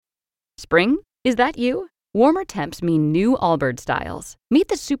Spring? Is that you? Warmer temps mean new Allbirds styles. Meet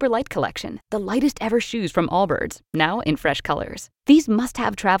the Super Light Collection, the lightest ever shoes from Allbirds, now in fresh colors. These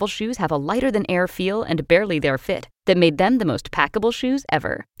must-have travel shoes have a lighter-than-air feel and barely their fit that made them the most packable shoes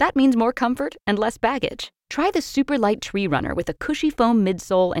ever. That means more comfort and less baggage. Try the Super Light Tree Runner with a cushy foam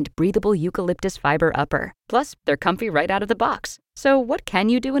midsole and breathable eucalyptus fiber upper. Plus, they're comfy right out of the box. So what can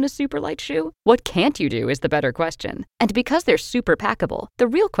you do in a super light shoe? What can't you do is the better question. And because they're super packable, the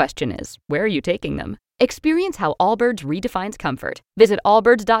real question is, where are you taking them? Experience how Allbirds redefines comfort. Visit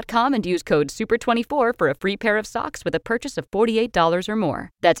allbirds.com and use code SUPER24 for a free pair of socks with a purchase of $48 or more.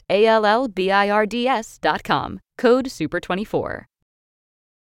 That's ALLBIRDS.com. Code SUPER24.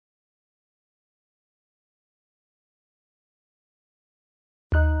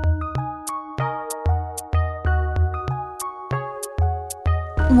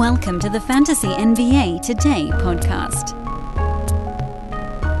 Welcome to the Fantasy NBA Today podcast.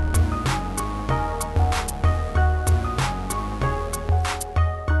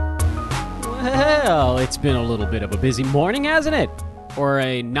 Well, it's been a little bit of a busy morning, hasn't it? Or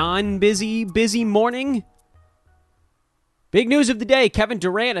a busy morning? Big news of the day, Kevin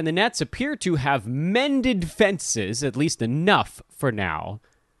Durant and the Nets appear to have mended fences, at least enough for now.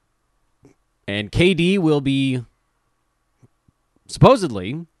 And KD will be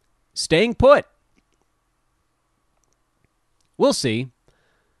supposedly staying put. We'll see.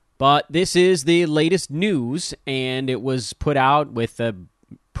 But this is the latest news, and it was put out with a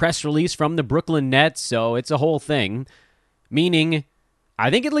press release from the Brooklyn Nets, so it's a whole thing. Meaning,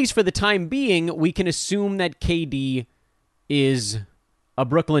 I think at least for the time being, we can assume that KD is a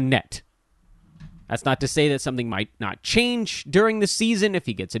Brooklyn Net. That's not to say that something might not change during the season if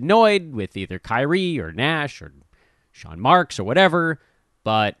he gets annoyed with either Kyrie or Nash or Sean Marks or whatever,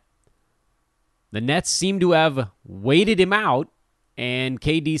 but the Nets seem to have waited him out, and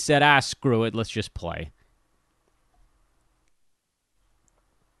KD said, screw it, let's just play.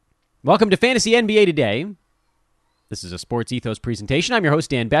 Welcome to Fantasy NBA Today. This is a Sports Ethos presentation. I'm your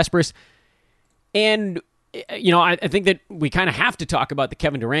host, Dan Bespris. And, I think that we kind of have to talk about the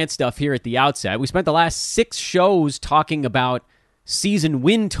Kevin Durant stuff here at the outset. We spent the last 6 shows talking about season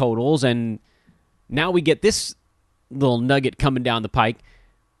win totals, and now we get this little nugget coming down the pike.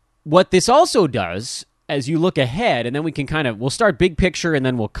 What this also does, as you look ahead, and then we'll start big picture, and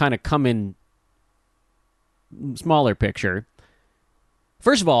then we'll kind of come in smaller picture.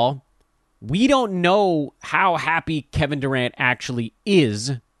 First of all, we don't know how happy Kevin Durant actually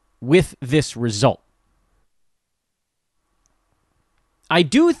is with this result. I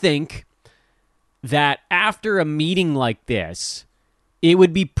do think that after a meeting like this, it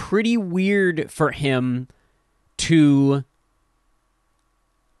would be pretty weird for him to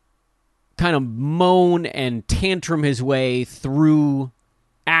kind of moan and tantrum his way through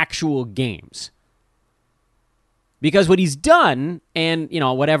actual games. Because what he's done, and,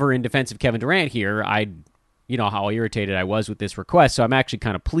 whatever in defense of Kevin Durant here, how irritated I was with this request, so I'm actually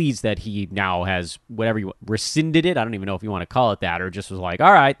kind of pleased that he now has, rescinded it. I don't even know if you want to call it that, or just was like,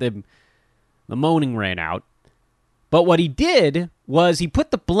 all right, the moaning ran out. But what he did was he put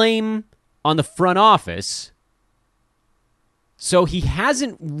the blame on the front office, so he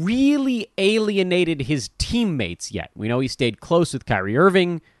hasn't really alienated his teammates yet. We know he stayed close with Kyrie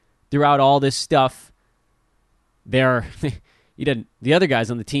Irving throughout all this stuff. The other guys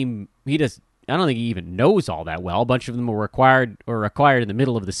on the team, I don't think he even knows all that well. A bunch of them were acquired in the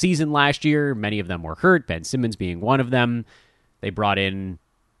middle of the season last year. Many of them were hurt, Ben Simmons being one of them. They brought in,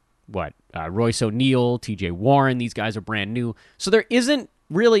 Royce O'Neal, TJ Warren. These guys are brand new. So there isn't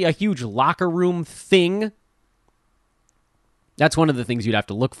really a huge locker room thing. That's one of the things you'd have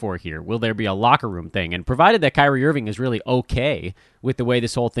to look for here. Will there be a locker room thing? And provided that Kyrie Irving is really okay with the way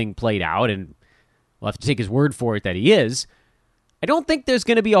this whole thing played out, and we'll have to take his word for it that he is, I don't think there's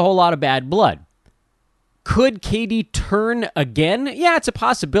going to be a whole lot of bad blood. Could KD turn again? Yeah, it's a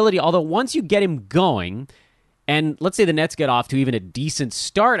possibility, although once you get him going, and let's say the Nets get off to even a decent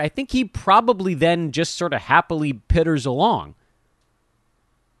start, I think he probably then just sort of happily pitters along,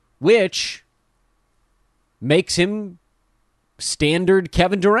 which makes him standard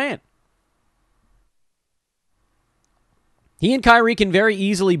Kevin Durant. He and Kyrie can very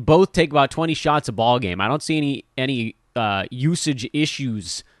easily both take about 20 shots a ball game. I don't see any usage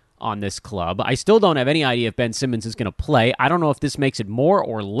issues on this club. I still don't have any idea if Ben Simmons is going to play. I don't know if this makes it more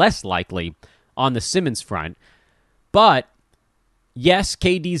or less likely on the Simmons front. But, yes,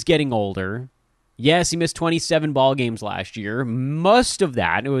 KD's getting older. Yes, he missed 27 ball games last year. Most of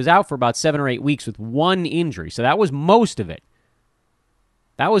that, it was out for about 7 or 8 weeks with one injury. So that was most of it.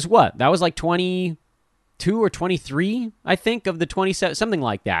 That was what? That was like 22 22 or 23, I think, of the 27, something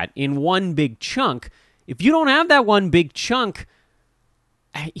like that, in one big chunk. If you don't have that one big chunk,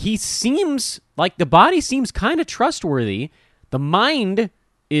 he seems like the body seems kind of trustworthy. The mind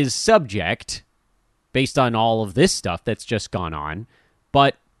is subject based on all of this stuff that's just gone on.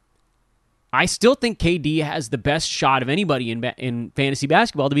 But I still think KD has the best shot of anybody in fantasy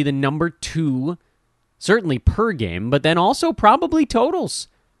basketball to be the number 2, certainly per game, but then also probably totals.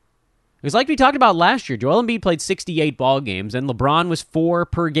 Because like we talked about last year, Joel Embiid played 68 ball games, and LeBron was 4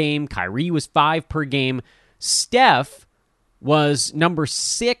 per game, Kyrie was 5 per game, Steph was number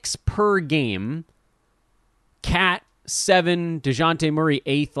 6 per game, Cat 7, DeJounte Murray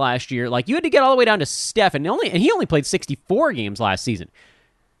 8th last year. Like, you had to get all the way down to Steph, and he only played 64 games last season.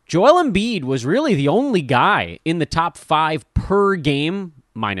 Joel Embiid was really the only guy in the top 5 per game,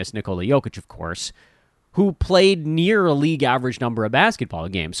 minus Nikola Jokic, of course, who played near a league average number of basketball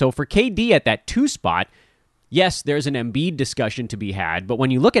games. So for KD at that 2 spot, yes, there's an Embiid discussion to be had, but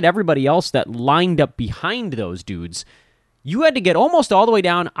when you look at everybody else that lined up behind those dudes, you had to get almost all the way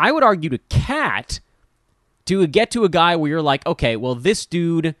down, I would argue, to Cat to get to a guy where you're like, okay, well, this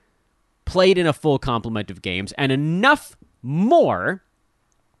dude played in a full complement of games, and enough more,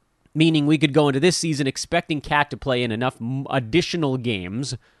 meaning we could go into this season expecting Cat to play in enough additional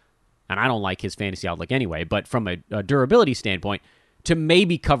games, and I don't like his fantasy outlook anyway, but from a durability standpoint, to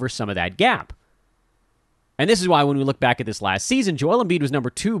maybe cover some of that gap. And this is why when we look back at this last season, Joel Embiid was number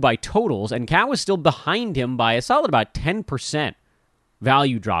 2 by totals, and Cat was still behind him by a solid about 10%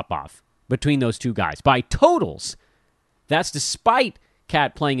 value drop-off between those two guys. By totals, that's despite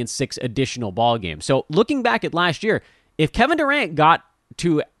Cat playing in 6 additional ball games. So looking back at last year, if Kevin Durant got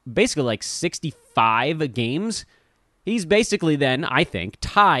to basically like 65 games, he's basically then, I think,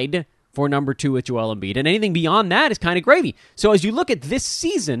 tied for number 2 with Joel Embiid, and anything beyond that is kind of gravy. So as you look at this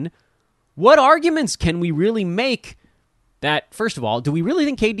season, what arguments can we really make that, first of all, do we really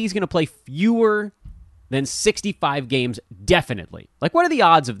think KD is going to play fewer than 65 games? Definitely. Like, what are the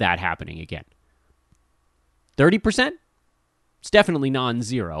odds of that happening again? 30%? It's definitely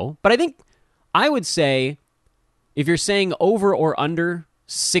non-zero. But I would say, if you're saying over or under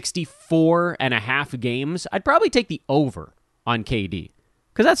 64 and a half games, I'd probably take the over on KD.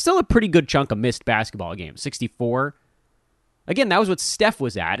 Because that's still a pretty good chunk of missed basketball games. 64. Again, that was what Steph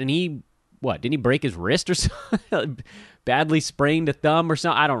was at, and didn't he break his wrist or something? Badly sprained a thumb or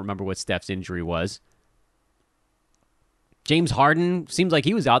something? I don't remember what Steph's injury was. James Harden seems like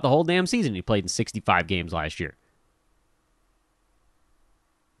he was out the whole damn season. He played in 65 games last year.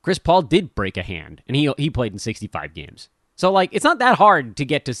 Chris Paul did break a hand, and he played in 65 games. So, like, it's not that hard to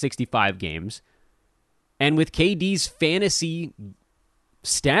get to 65 games. And with KD's fantasy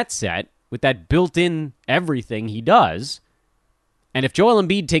stat set, with that built-in everything he does, and if Joel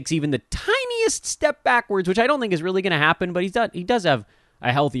Embiid takes even the tiniest step backwards, which I don't think is really going to happen, but he does have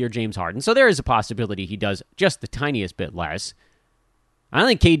a healthier James Harden, so there is a possibility he does just the tiniest bit less. I don't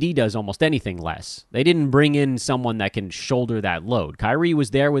think KD does almost anything less. They didn't bring in someone that can shoulder that load. Kyrie was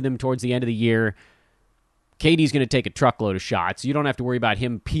there with him towards the end of the year. KD's going to take a truckload of shots. You don't have to worry about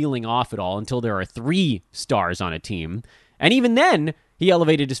him peeling off at all until there are 3 stars on a team. And even then, he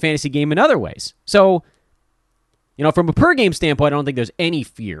elevated his fantasy game in other ways. So, from a per-game standpoint, I don't think there's any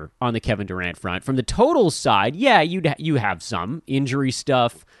fear on the Kevin Durant front. From the totals side, yeah, you have some injury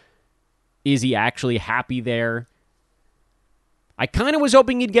stuff. Is he actually happy there? I kind of was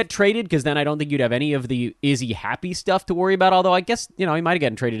hoping he'd get traded, because then I don't think you'd have any of the is he happy stuff to worry about, although I guess, he might have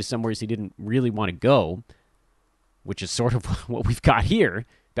gotten traded to somewhere he didn't really want to go, which is sort of what we've got here,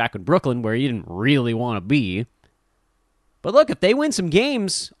 back in Brooklyn, where he didn't really want to be. But look, if they win some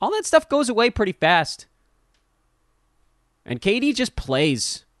games, all that stuff goes away pretty fast. And KD just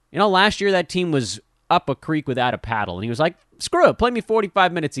plays. Last year that team was up a creek without a paddle, and he was like, screw it, play me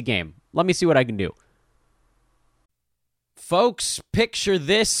 45 minutes a game. Let me see what I can do. Folks, picture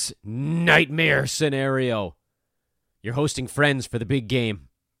this nightmare scenario. You're hosting friends for the big game.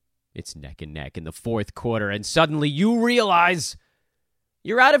 It's neck and neck in the 4th quarter, and suddenly you realize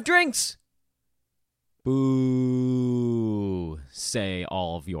you're out of drinks. Boo, say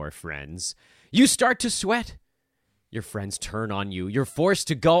all of your friends. You start to sweat. Your friends turn on you. You're forced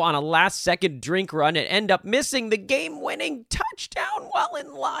to go on a last-second drink run and end up missing the game-winning touchdown while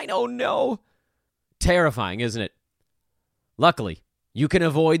in line. Oh, no. Terrifying, isn't it? Luckily, you can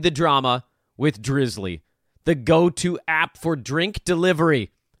avoid the drama with Drizzly, the go-to app for drink delivery.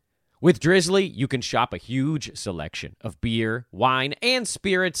 With Drizzly, you can shop a huge selection of beer, wine, and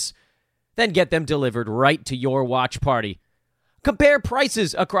spirits, then get them delivered right to your watch party. Compare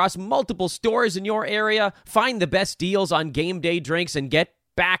prices across multiple stores in your area, find the best deals on game day drinks, and get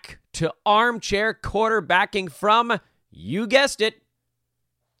back to armchair quarterbacking from, you guessed it,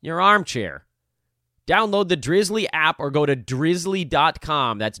 your armchair. Download the Drizzly app or go to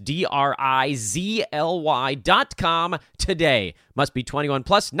drizzly.com. That's DRIZLY.com today. Must be 21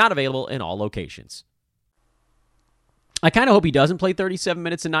 plus, not available in all locations. I kind of hope he doesn't play 37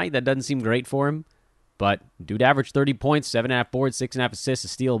 minutes a night. That doesn't seem great for him. But dude averaged 30 points, 7.5 boards, 6.5 assists, a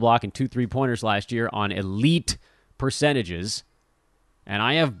steal, a block, and 2 3-pointers last year on elite percentages. And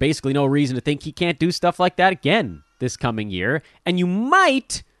I have basically no reason to think he can't do stuff like that again this coming year. And you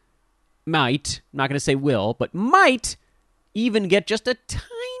might, I'm not going to say will, but might even get just a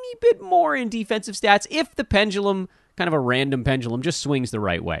tiny bit more in defensive stats if the pendulum, kind of a random pendulum, just swings the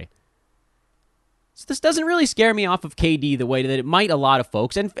right way. So this doesn't really scare me off of KD the way that it might a lot of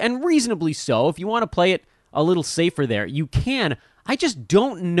folks, and reasonably so. If you want to play it a little safer there, you can. I just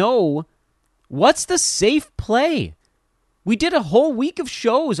don't know what's the safe play. We did a whole week of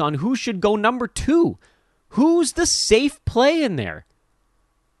shows on who should go number 2. Who's the safe play in there?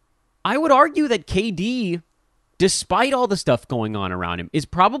 I would argue that KD, despite all the stuff going on around him, is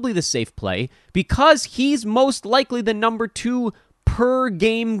probably the safe play because he's most likely the number 2 per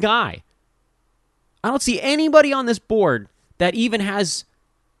game guy. I don't see anybody on this board that even has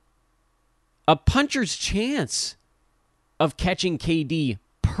a puncher's chance of catching KD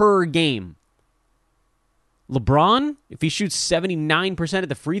per game. LeBron, if he shoots 79% at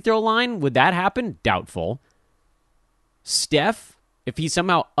the free throw line, would that happen? Doubtful. Steph, if he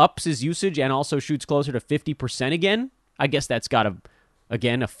somehow ups his usage and also shoots closer to 50% again, I guess that's got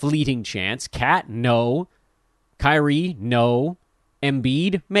a fleeting chance. Kat, no. Kyrie, no.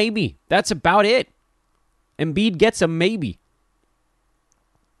 Embiid, maybe. That's about it. Embiid gets a maybe.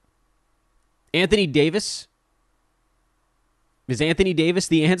 Anthony Davis? Is Anthony Davis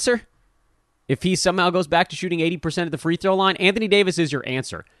the answer? If he somehow goes back to shooting 80% at the free throw line, Anthony Davis is your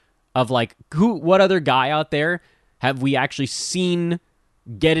answer. Of like, what other guy out there have we actually seen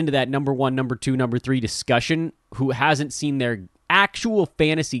get into that number 1, number 2, number 3 discussion who hasn't seen their actual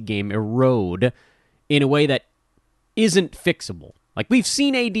fantasy game erode in a way that isn't fixable? Like, we've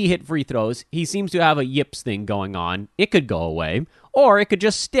seen AD hit free throws. He seems to have a yips thing going on. It could go away, or it could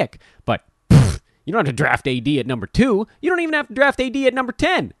just stick. But you don't have to draft AD at number 2. You don't even have to draft AD at number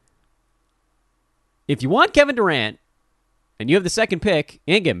 10. If you want Kevin Durant, and you have the second pick,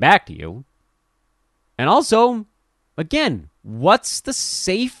 he ain't getting back to you. And also, again, what's the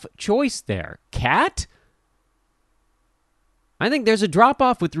safe choice there? Cat? I think there's a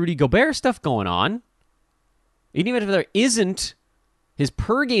drop-off with Rudy Gobert stuff going on. Even if there isn't, his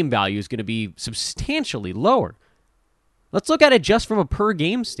per-game value is going to be substantially lower. Let's look at it just from a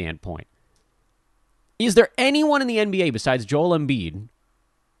per-game standpoint. Is there anyone in the NBA besides Joel Embiid,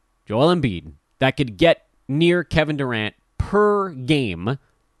 that could get near Kevin Durant per game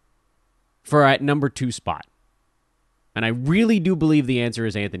for at number 2 spot? And I really do believe the answer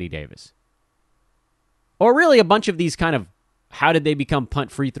is Anthony Davis. Or really a bunch of these kind of how did they become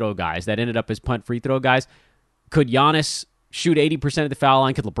punt free throw guys that ended up as punt free throw guys. Could Giannis shoot 80% of the foul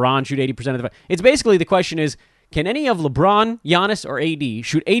line? Could LeBron shoot 80% of the foul? It's basically the question is, can any of LeBron, Giannis, or AD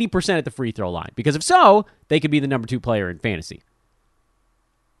shoot 80% at the free throw line? Because if so, they could be the number 2 player in fantasy.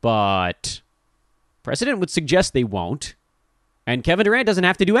 But precedent would suggest they won't. And Kevin Durant doesn't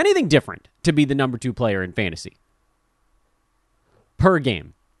have to do anything different to be the number 2 player in fantasy. Per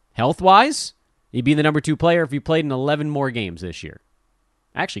game. Health-wise, he'd be the number 2 player if he played in 11 more games this year.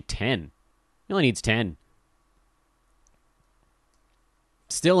 Actually, 10. He only needs 10.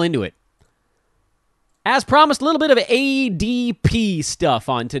 Still into it. As promised, a little bit of ADP stuff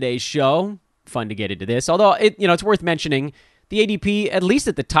on today's show. Fun to get into this. Although, it's worth mentioning, the ADP, at least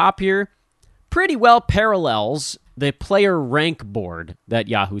at the top here, pretty well parallels the player rank board that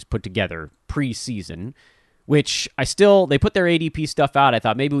Yahoo's put together preseason, which they put their ADP stuff out. I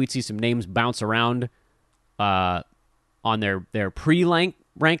thought maybe we'd see some names bounce around on their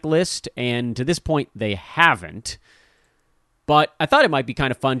pre-rank list, and to this point, they haven't. But I thought it might be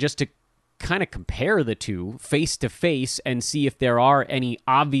kind of fun just to kind of compare the two face to face and see if there are any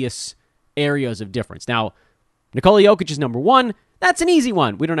obvious areas of difference. Now, Nikola Jokic is number 1. That's an easy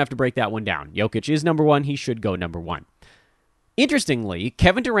one. We don't have to break that one down. Jokic is number 1. He should go number 1. Interestingly,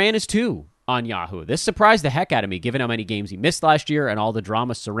 Kevin Durant is 2 on Yahoo. This surprised the heck out of me, given how many games he missed last year and all the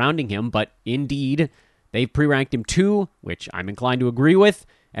drama surrounding him. But indeed, they've pre-ranked him 2, which I'm inclined to agree with.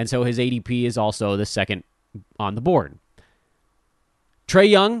 And so his ADP is also the second on the board. Trae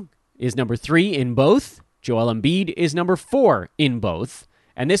Young is number 3 in both. Joel Embiid is number 4 in both.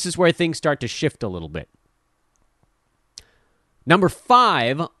 And this is where things start to shift a little bit. Number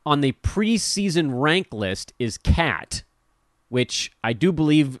 5 on the preseason rank list is Cat. which I do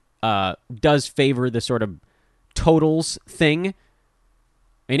believe does favor the sort of totals thing.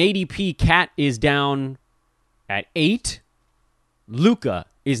 In ADP, Cat is down at 8. Luka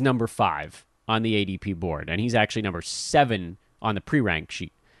is number 5 on the ADP board, and he's actually number 7 on the pre-rank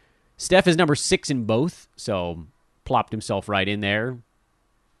sheet. Steph is number 6 in both, so plopped himself right in there.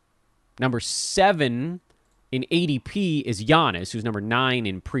 Number 7 in ADP is Giannis, who's number 9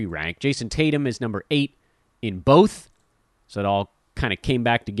 in pre-rank. Jason Tatum is number 8 in both, so it all kind of came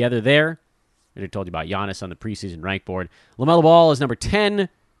back together there. I told you about Giannis on the preseason rank board. LaMelo Ball is number 10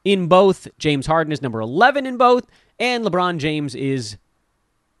 in both. James Harden is number 11 in both. And LeBron James is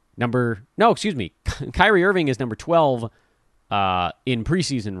Kyrie Irving is number 12 in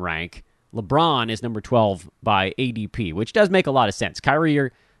preseason rank. LeBron is number 12 by ADP, which does make a lot of sense.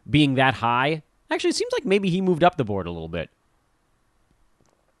 Kyrie being that high, actually it seems like maybe he moved up the board a little bit.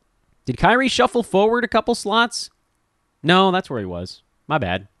 Did Kyrie shuffle forward a couple slots? No, that's where he was. My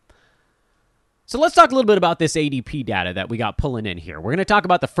bad. So let's talk a little bit about this ADP data that we got pulling in here. We're going to talk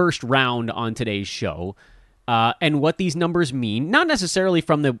about the first round on today's show and what these numbers mean. Not necessarily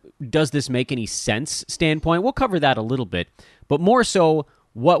from the does this make any sense standpoint. We'll cover that a little bit. But more so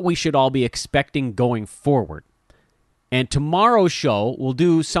what we should all be expecting going forward. And tomorrow's show, we'll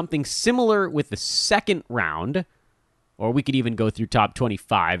do something similar with the second round. Or we could even go through top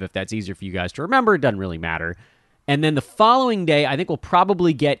 25 if that's easier for you guys to remember. It doesn't really matter. And then the following day, I think we'll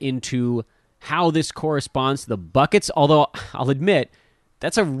probably get into how this corresponds to the buckets, although I'll admit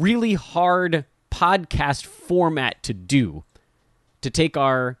that's a really hard podcast format to do, to take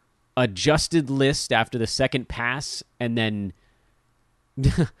our adjusted list after the second pass and then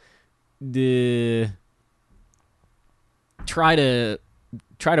try to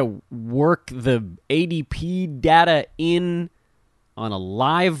work the ADP data in on a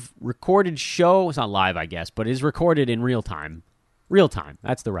live recorded show. It's not live, I guess, but it is recorded in real time. Real time,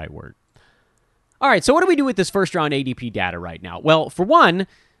 that's the right word. All right, so what do we do with this first-round ADP data right now? Well, for one,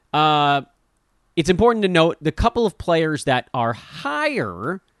 it's important to note the couple of players that are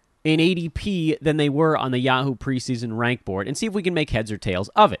higher in ADP than they were on the Yahoo preseason rank board, and see if we can make heads or tails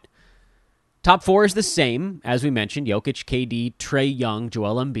of it. Top 4 is the same, as we mentioned, Jokic, KD, Trae Young,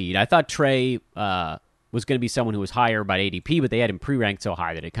 Joel Embiid. I thought Trae was going to be someone who was higher by ADP, but they had him pre-ranked so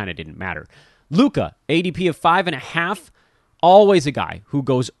high that it kind of didn't matter. Luka, ADP of 5.5, always a guy who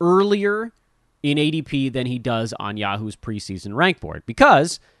goes earlier in ADP than he does on Yahoo's preseason rank board,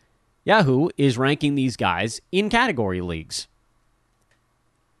 because Yahoo is ranking these guys in category leagues.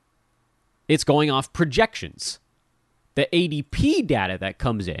 It's going off projections. The ADP data that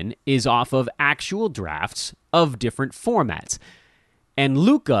comes in is off of actual drafts of different formats. And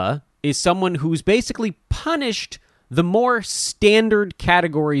Luka is someone who's basically punished the more standard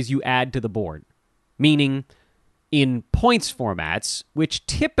categories you add to the board, meaning in points formats, which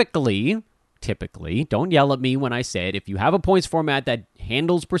typically, don't yell at me when I say it, if you have a points format that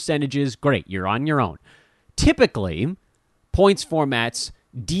handles percentages, great, you're on your own. Typically, points formats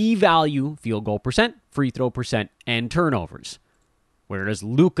devalue field goal percent, free throw percent, and turnovers. Where does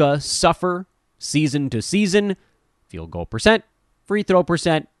Luka suffer season to season? Field goal percent, free throw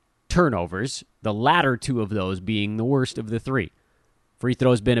percent, turnovers, the latter two of those being the worst of the three. Free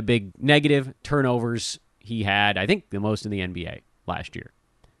throw's been a big negative. Turnovers, he had, I think, the most in the NBA last year.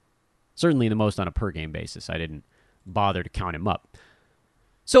 Certainly the most on a per-game basis. I didn't bother to count him up.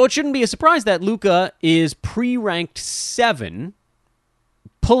 So it shouldn't be a surprise that Luka is pre-ranked 7,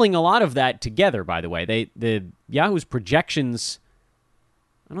 pulling a lot of that together, by the way. The Yahoo's projections,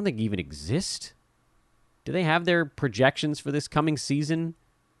 I don't think even exist. Do they have their projections for this coming season?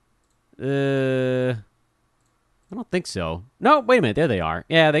 I don't think so. No, wait a minute. There they are.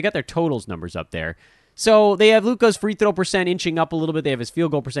 Yeah, they got their totals numbers up there. So they have Luka's free throw percent inching up a little bit. They have his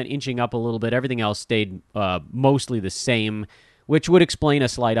field goal percent inching up a little bit. Everything else stayed mostly the same, which would explain a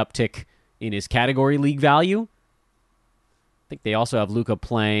slight uptick in his category league value. I think they also have Luka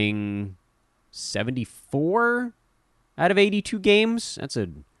playing 74 out of 82 games. That's a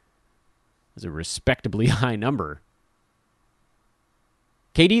respectably high number.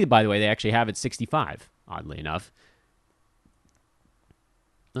 KD, by the way, they actually have at 65, oddly enough.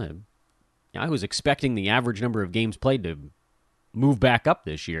 I was expecting the average number of games played to move back up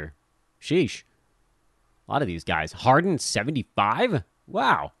this year. Sheesh. A lot of these guys. Harden, 75?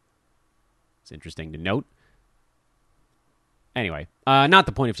 Wow. It's interesting to note. Anyway, not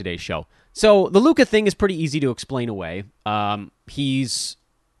the point of today's show. So the Luka thing is pretty easy to explain away. He's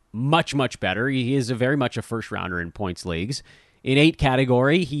much, much better. He is very much a first-rounder in points leagues. In 8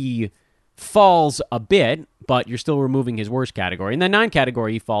 category, he falls a bit, but you're still removing his worst category. In the 9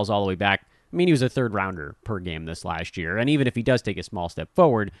 category, he falls all the way back I mean, he was a third rounder per game this last year. And even if he does take a small step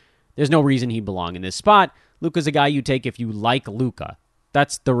forward, there's no reason he'd belong in this spot. Luka's a guy you take if you like Luka.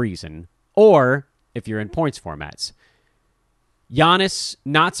 That's the reason. Or if you're in points formats. Giannis,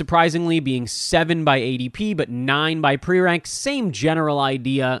 not surprisingly, being 7 by ADP, but 9 by pre-rank. Same general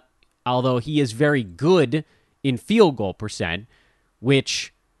idea, although he is very good in field goal percent,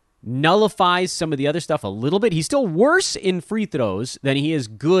 which nullifies some of the other stuff a little bit. He's still worse in free throws than he is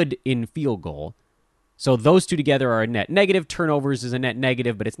good in field goal. So those two together are a net negative. Turnovers is a net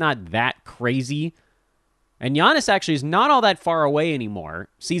negative, but it's not that crazy. And Giannis actually is not all that far away anymore,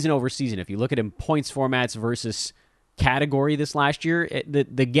 season over season. If you look at him points formats versus category this last year,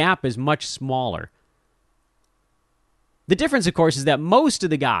 the gap is much smaller. The difference, of course, is that most of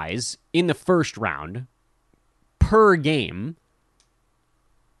the guys in the first round per game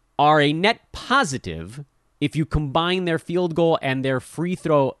are a net positive if you combine their field goal and their free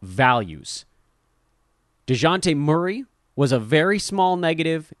throw values. DeJounte Murray was a very small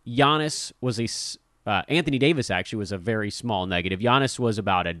negative. Giannis was Anthony Davis actually was a very small negative. Giannis was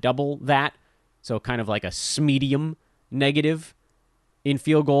about a double that, so kind of like a medium negative in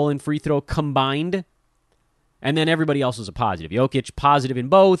field goal and free throw combined. And then everybody else was a positive. Jokic, positive in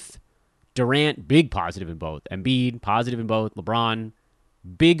both. Durant, big positive in both. Embiid, positive in both. LeBron,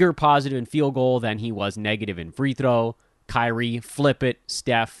 bigger positive in field goal than he was negative in free throw. Kyrie, flip it.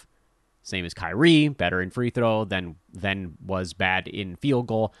 Steph, same as Kyrie, better in free throw than was bad in field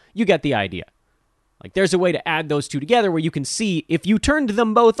goal. You get the idea. Like, there's a way to add those two together where you can see if you turned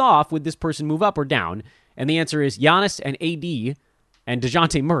them both off, would this person move up or down? And the answer is Giannis and AD and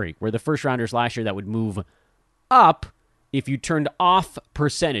DeJounte Murray were the first rounders last year that would move up if you turned off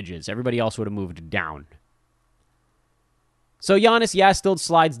percentages. Everybody else would have moved down. So Giannis, still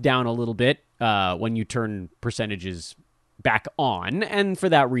slides down a little bit when you turn percentages back on. And for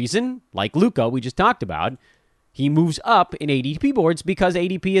that reason, like Luka we just talked about, he moves up in ADP boards because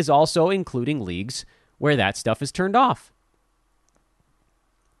ADP is also including leagues where that stuff is turned off.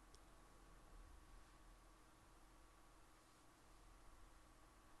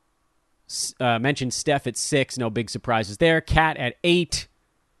 Mentioned Steph at 6, no big surprises there. Cat at 8.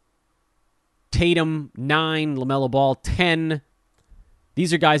 Tatum, 9. LaMelo Ball, 10.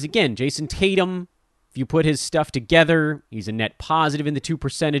 These are guys, again, Jason Tatum, if you put his stuff together, he's a net positive in the two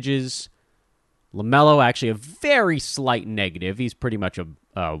percentages. LaMelo, actually a very slight negative. He's pretty much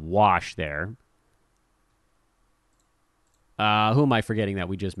a wash there. Who am I forgetting that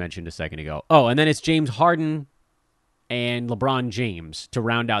we just mentioned a second ago? Oh, and then it's James Harden and LeBron James to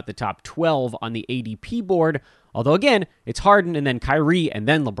round out the top 12 on the ADP board. Although, again, it's Harden and then Kyrie and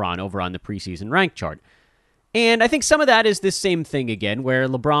then LeBron over on the preseason rank chart. And I think some of that is this same thing again, where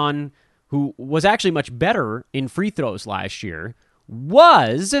LeBron, who was actually much better in free throws last year,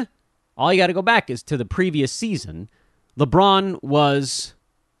 was, all you got to go back is to the previous season, LeBron was,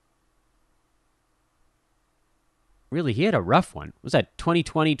 really, he had a rough one. Was that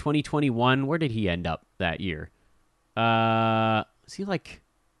 2020, 2021? Where did he end up that year? Was he like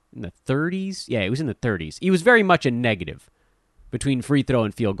in the 30s? Yeah, he was in the 30s. He was very much a negative between free throw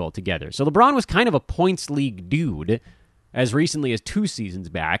and field goal together. So LeBron was kind of a points league dude as recently as 2 seasons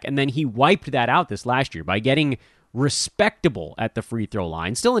back, and then he wiped that out this last year by getting respectable at the free throw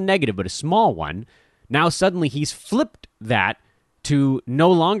line. Still a negative, but a small one. Now suddenly he's flipped that to no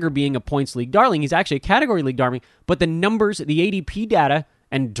longer being a points league darling. He's actually a category league darling, but the numbers, the ADP data,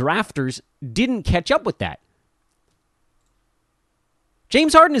 and drafters didn't catch up with that.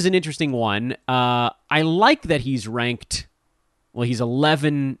 James Harden is an interesting one. I like that he's ranked, well, he's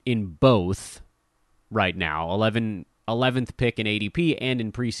 11 in both right now. 11th pick in ADP and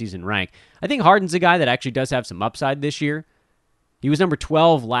in preseason rank. I think Harden's a guy that actually does have some upside this year. He was number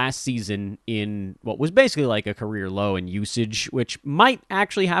 12 last season in what was basically like a career low in usage, which might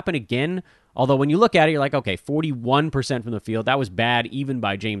actually happen again. Although when you look at it, you're like, okay, 41% from the field. That was bad even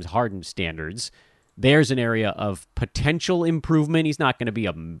by James Harden standards. There's an area of potential improvement. He's not going to be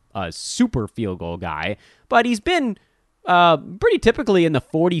a super field goal guy, but he's been pretty typically in the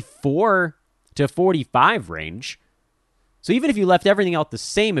 44 to 45 range. So even if you left everything else the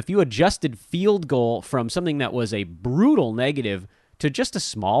same, if you adjusted field goal from something that was a brutal negative to just a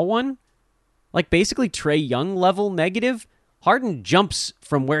small one, like basically Trae Young level negative, Harden jumps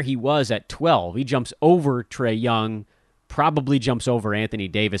from where he was at 12. He jumps over Trae Young, probably jumps over Anthony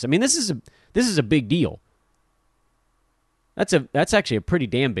Davis. I mean, this is a big deal. That's actually a pretty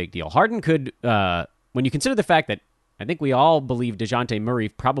damn big deal. Harden could, when you consider the fact that I think we all believe DeJounte Murray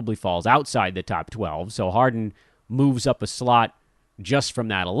probably falls outside the top 12, so Harden moves up a slot just from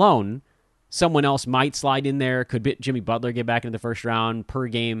that alone. Someone else might slide in there. Could Jimmy Butler get back into the first round per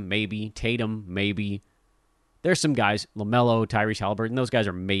game? Maybe. Tatum, maybe. There's some guys, LaMelo, Tyrese Halliburton, those guys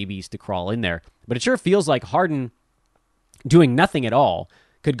are maybes to crawl in there. But it sure feels like Harden doing nothing at all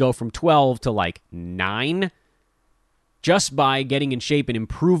could go from 12 to like 9 just by getting in shape and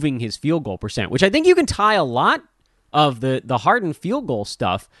improving his field goal percent, which I think you can tie a lot of the Harden field goal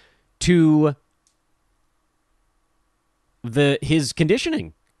stuff to his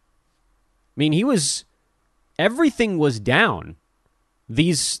conditioning. I mean, everything was down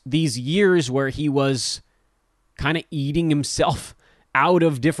these years where he was kind of eating himself out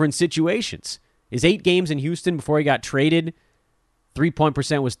of different situations. His 8 games in Houston before he got traded, 3-point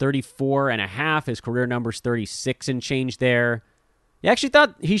percent was 34.5. His career number's 36 and change there. He actually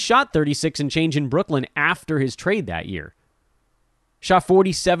thought he shot 36 and change in Brooklyn after his trade that year. Shot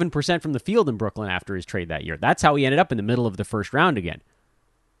 47% from the field in Brooklyn after his trade that year. That's how he ended up in the middle of the first round again.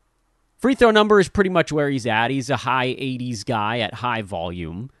 Free throw number is pretty much where he's at. He's a high 80s guy at high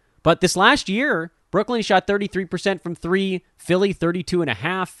volume. But this last year, Brooklyn shot 33% from 3, Philly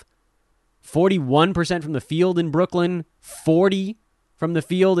 32.5, 41% from the field in Brooklyn, 40 from the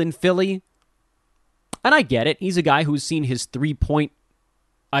field in Philly. And I get it. He's a guy who's seen his 3-point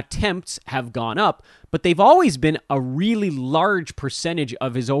attempts have gone up, but they've always been a really large percentage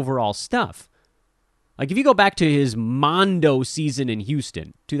of his overall stuff. Like if you go back to his Mondo season in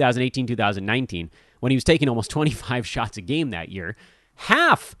Houston, 2018-2019, when he was taking almost 25 shots a game that year,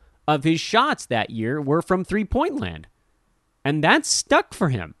 half of his shots that year were from 3-point land. And that stuck for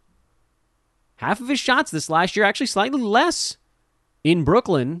him. Half of his shots this last year, actually slightly less in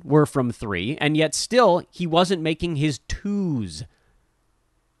Brooklyn, were from 3, and yet still he wasn't making his 2s.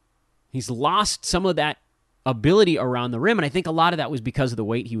 He's lost some of that ability around the rim, and I think a lot of that was because of the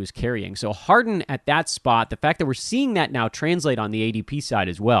weight he was carrying. So Harden at that spot, the fact that we're seeing that now translate on the ADP side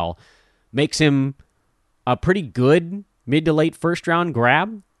as well, makes him a pretty good mid to late first round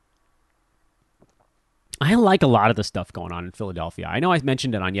grab. I like a lot of the stuff going on in Philadelphia. I know I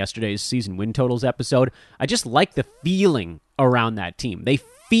mentioned it on yesterday's season win totals episode. I just like the feeling around that team. They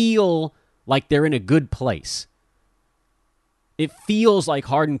feel like they're in a good place. It feels like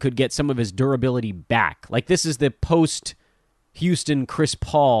Harden could get some of his durability back. Like this is the post-Houston Chris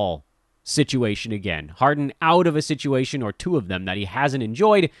Paul situation again. Harden out of a situation or 2 of them that he hasn't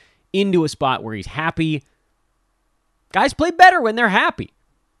enjoyed into a spot where he's happy. Guys play better when they're happy,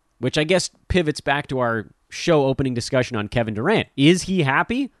 which I guess pivots back to our show opening discussion on Kevin Durant. Is he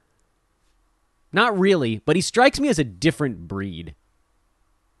happy? Not really, but he strikes me as a different breed.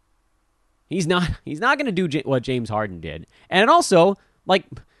 He's not going to do what James Harden did. And also, like,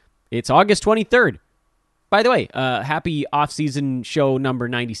 it's August 23rd. By the way, happy off-season show number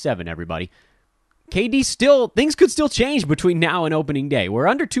 97, everybody. KD things could still change between now and opening day. We're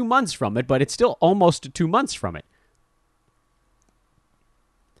under 2 months from it, but it's still almost 2 months from it.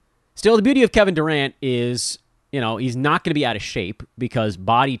 Still, the beauty of Kevin Durant is, he's not going to be out of shape because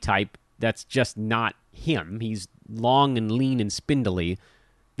body type, that's just not him. He's long and lean and spindly.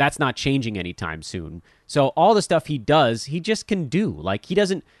 That's not changing anytime soon. So all the stuff he does, he just can do. Like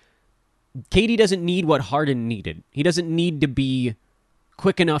KD doesn't need what Harden needed. He doesn't need to be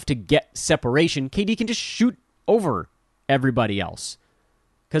quick enough to get separation. KD can just shoot over everybody else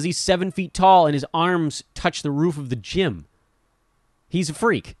because he's 7 feet tall and his arms touch the roof of the gym. He's a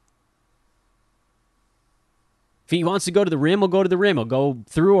freak. If he wants to go to the rim, he'll go to the rim. He'll go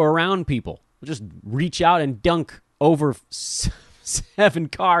through or around people. He'll just reach out and dunk over 7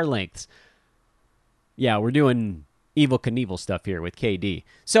 car lengths. Yeah, we're doing Evel Knievel stuff here with KD.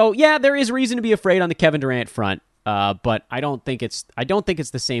 So yeah, there is reason to be afraid on the Kevin Durant front, but I don't think it's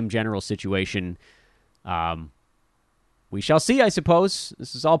the same general situation. We shall see, I suppose.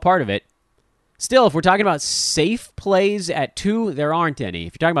 This is all part of it. Still, if we're talking about safe plays at 2, there aren't any.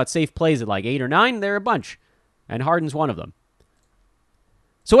 If you're talking about safe plays at like 8 or 9, there are a bunch, and Harden's one of them.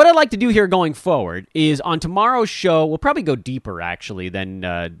 So what I'd like to do here going forward is on tomorrow's show, we'll probably go deeper, actually, than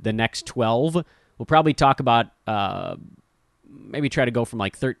the next 12. We'll probably talk about, maybe try to go from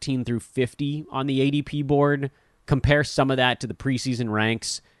like 13 through 50 on the ADP board, compare some of that to the preseason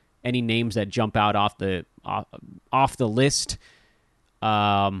ranks, any names that jump out off the list.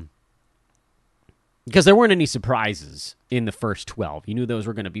 Because there weren't any surprises in the first 12. You knew those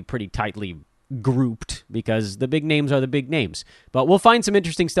were going to be pretty tightly grouped because the big names are the big names. But we'll find some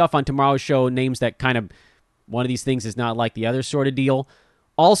interesting stuff on tomorrow's show, names that kind of, one of these things is not like the other sort of deal.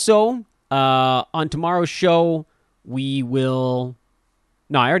 Also, on tomorrow's show, we will...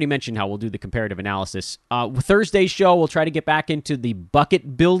 No, I already mentioned how we'll do the comparative analysis. Thursday's show, we'll try to get back into the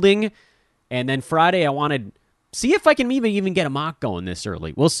bucket building. And then Friday, I wanted see if I can even get a mock going this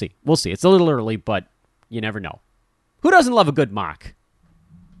early. We'll see. It's a little early, but you never know. Who doesn't love a good mock?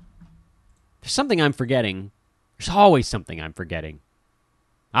 There's something I'm forgetting. There's always something I'm forgetting.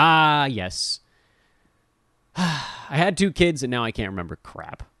 Ah, yes. I had 2 kids, and now I can't remember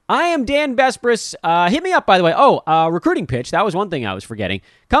crap. I am Dan Besbris. Hit me up, by the way. Recruiting pitch. That was one thing I was forgetting.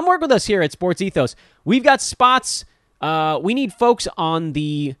 Come work with us here at Sports Ethos. We've got spots. We need folks on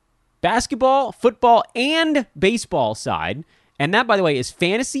the basketball, football, and baseball side. And that, by the way, is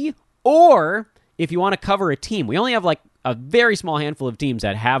fantasy, or if you want to cover a team. We only have like a very small handful of teams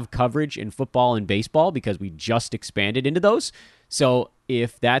that have coverage in football and baseball because we just expanded into those. So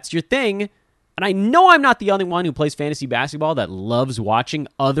if that's your thing, and I know I'm not the only one who plays fantasy basketball that loves watching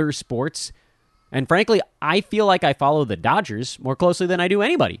other sports, and frankly, I feel like I follow the Dodgers more closely than I do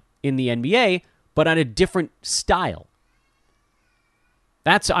anybody in the NBA, but on a different style.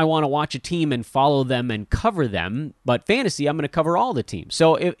 I want to watch a team and follow them and cover them, but fantasy, I'm going to cover all the teams.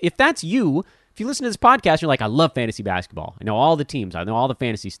 So if that's you, if you listen to this podcast, you're like, I love fantasy basketball. I know all the teams. I know all the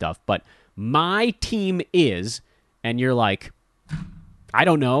fantasy stuff, but my team is, and you're like, I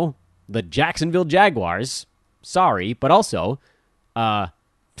don't know, the Jacksonville Jaguars. Sorry, but also, want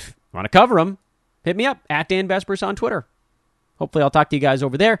to cover them, hit me up, at Dan Besbris on Twitter. Hopefully I'll talk to you guys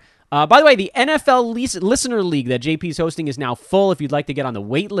over there. By the way, the NFL Listener League that JP is hosting is now full. If you'd like to get on the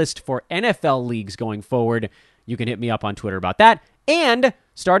wait list for NFL leagues going forward, you can hit me up on Twitter about that. And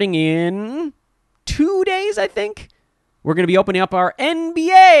starting in 2 days, I think, we're going to be opening up our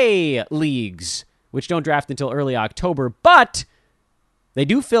NBA leagues, which don't draft until early October, but they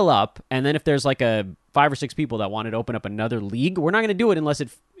do fill up. And then if there's like 5 or 6 people that wanted to open up another league, we're not going to do it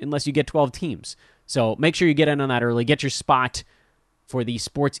unless you get 12 teams. So make sure you get in on that early. Get your spot for the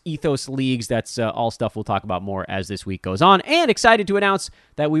Sports Ethos Leagues. That's all stuff we'll talk about more as this week goes on. And excited to announce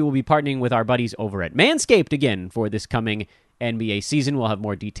that we will be partnering with our buddies over at Manscaped again for this coming NBA season. We'll have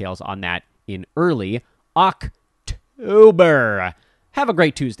more details on that in early October. Have a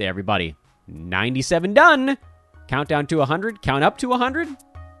great Tuesday, everybody. 97 done. Countdown to 100. Count up to 100.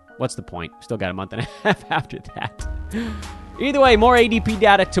 What's the point? Still got a month and a half after that. Either way, more ADP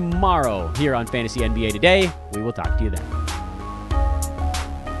data tomorrow here on Fantasy NBA Today. We will talk to you then.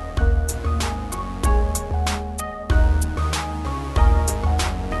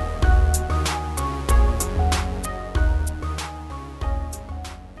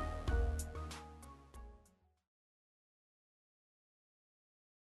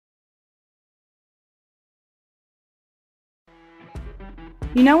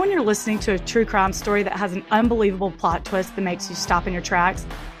 You know when you're listening to a true crime story that has an unbelievable plot twist that makes you stop in your tracks?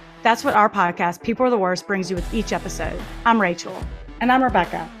 That's what our podcast, People Are the Worst, brings you with each episode. I'm Rachel. And I'm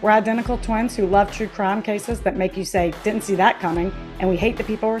Rebecca. We're identical twins who love true crime cases that make you say, didn't see that coming, and we hate the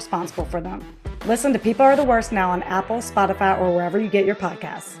people responsible for them. Listen to People Are the Worst now on Apple, Spotify, or wherever you get your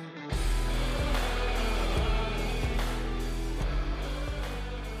podcasts.